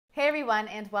everyone,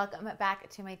 and welcome back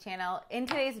to my channel. In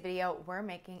today's video, we're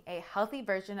making a healthy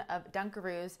version of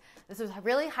Dunkaroos. This was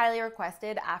really highly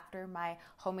requested after my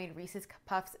homemade Reese's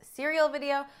Puffs cereal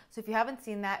video. So if you haven't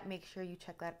seen that, make sure you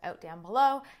check that out down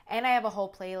below. And I have a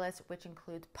whole playlist which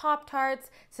includes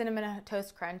Pop-Tarts, Cinnamon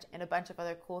Toast Crunch, and a bunch of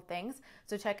other cool things.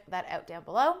 So check that out down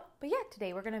below. But yeah,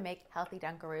 today we're gonna make healthy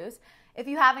Dunkaroos. If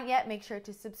you haven't yet, make sure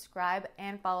to subscribe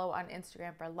and follow on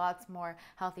Instagram for lots more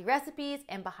healthy recipes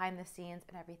and behind the scenes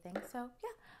and everything. So yeah,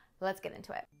 let's get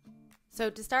into it. So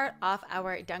to start off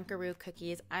our Dunkaroo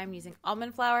cookies, I'm using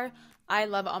almond flour. I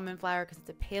love almond flour because it's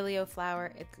a paleo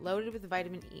flour. It's loaded with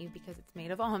vitamin E because it's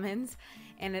made of almonds,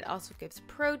 and it also gives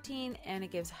protein and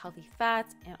it gives healthy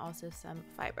fats and also some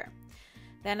fiber.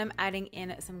 Then I'm adding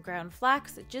in some ground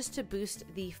flax just to boost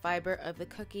the fiber of the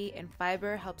cookie, and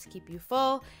fiber helps keep you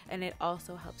full and it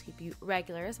also helps keep you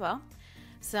regular as well.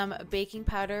 Some baking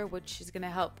powder, which is going to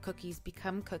help cookies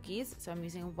become cookies. So I'm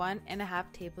using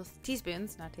 1.5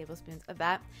 teaspoons, not tablespoons, of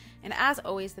that. And as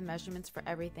always, the measurements for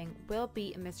everything will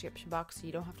be in the description box so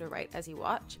you don't have to write as you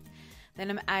watch. Then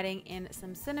I'm adding in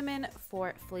some cinnamon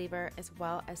for flavor as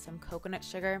well as some coconut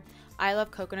sugar. I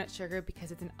love coconut sugar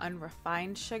because it's an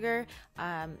unrefined sugar,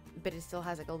 but it still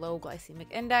has like a low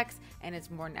glycemic index and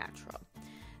it's more natural.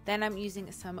 Then I'm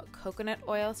using some coconut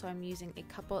oil, so I'm using a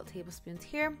couple of tablespoons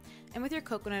here. And with your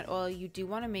coconut oil, you do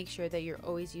want to make sure that you're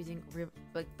always using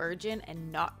virgin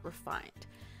and not refined.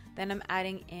 Then I'm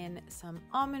adding in some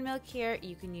almond milk here.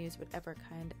 You can use whatever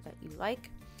kind that you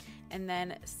like. And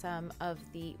then some of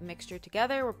the mixture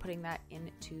together, we're putting that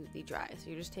into the dry. So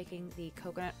you're just taking the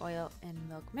coconut oil and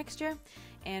milk mixture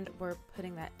and we're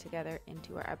putting that together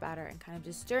into our batter and kind of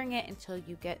just stirring it until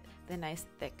you get the nice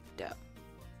thick dough.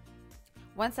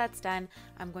 Once that's done,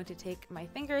 I'm going to take my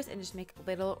fingers and just make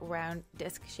little round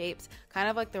disc shapes, kind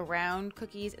of like the round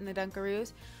cookies in the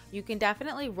Dunkaroos. You can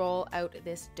definitely roll out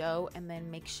this dough and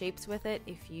then make shapes with it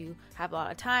if you have a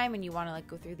lot of time and you want to like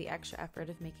go through the extra effort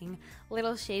of making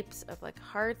little shapes of like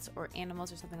hearts or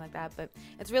animals or something like that. But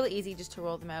it's really easy just to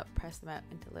roll them out, press them out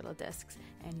into little discs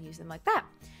and use them like that.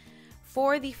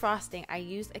 For the frosting, I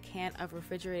used a can of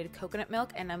refrigerated coconut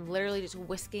milk and I'm literally just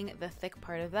whisking the thick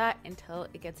part of that until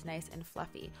it gets nice and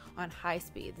fluffy on high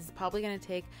speed. This is probably going to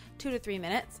take 2 to 3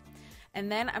 minutes.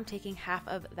 And then I'm taking half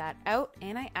of that out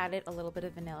and I added a little bit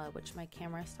of vanilla, which my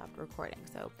camera stopped recording.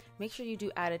 So make sure you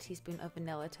do add a teaspoon of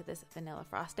vanilla to this vanilla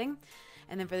frosting.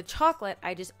 And then for the chocolate,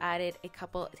 I just added a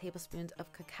couple tablespoons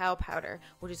of cacao powder,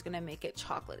 which is going to make it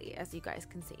chocolatey, as you guys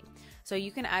can see. So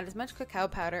you can add as much cacao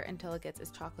powder until it gets as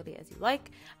chocolatey as you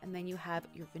like. And then you have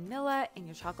your vanilla and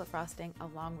your chocolate frosting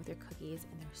along with your cookies.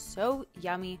 And they're so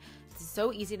yummy. It's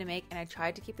so easy to make. And I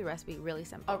tried to keep the recipe really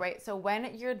simple. All right, so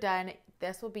when you're done,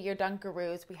 this will be your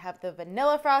Dunkaroos. We have the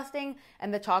vanilla frosting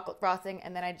and the chocolate frosting.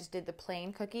 And then I just did the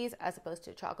plain cookies as opposed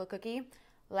to a chocolate cookie.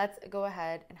 Let's go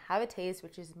ahead and have a taste,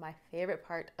 which is my favorite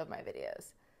part of my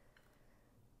videos.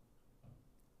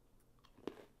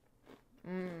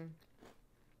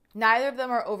 Neither of them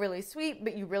are overly sweet,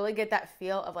 but you really get that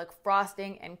feel of like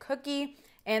frosting and cookie,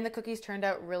 and the cookies turned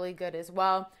out really good as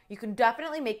well. You can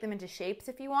definitely make them into shapes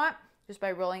if you want, just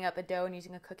by rolling out the dough and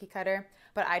using a cookie cutter,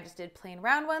 but I just did plain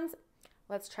round ones.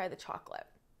 Let's try the chocolate.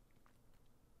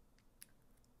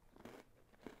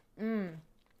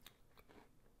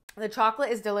 The chocolate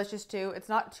is delicious too. It's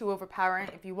not too overpowering.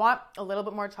 If you want a little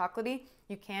bit more chocolatey,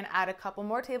 you can add a couple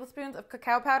more tablespoons of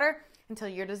cacao powder until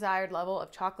your desired level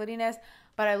of chocolatiness.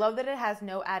 But I love that it has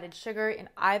no added sugar in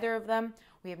either of them.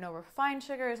 We have no refined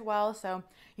sugar as well, so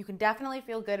you can definitely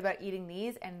feel good about eating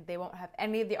these and they won't have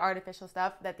any of the artificial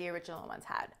stuff that the original ones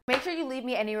had. Make sure you leave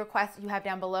me any requests you have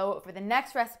down below for the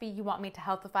next recipe you want me to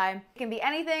healthify. It can be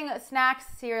anything, snacks,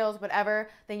 cereals, whatever,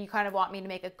 then you kind of want me to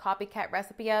make a copycat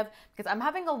recipe of, because I'm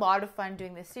having a lot of fun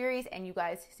doing this series and you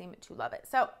guys seem to love it.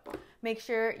 So make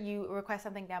sure you request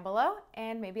something down below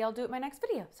and maybe I'll do it in my next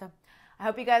video. So I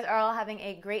hope you guys are all having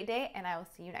a great day and I will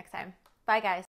see you next time. Bye guys.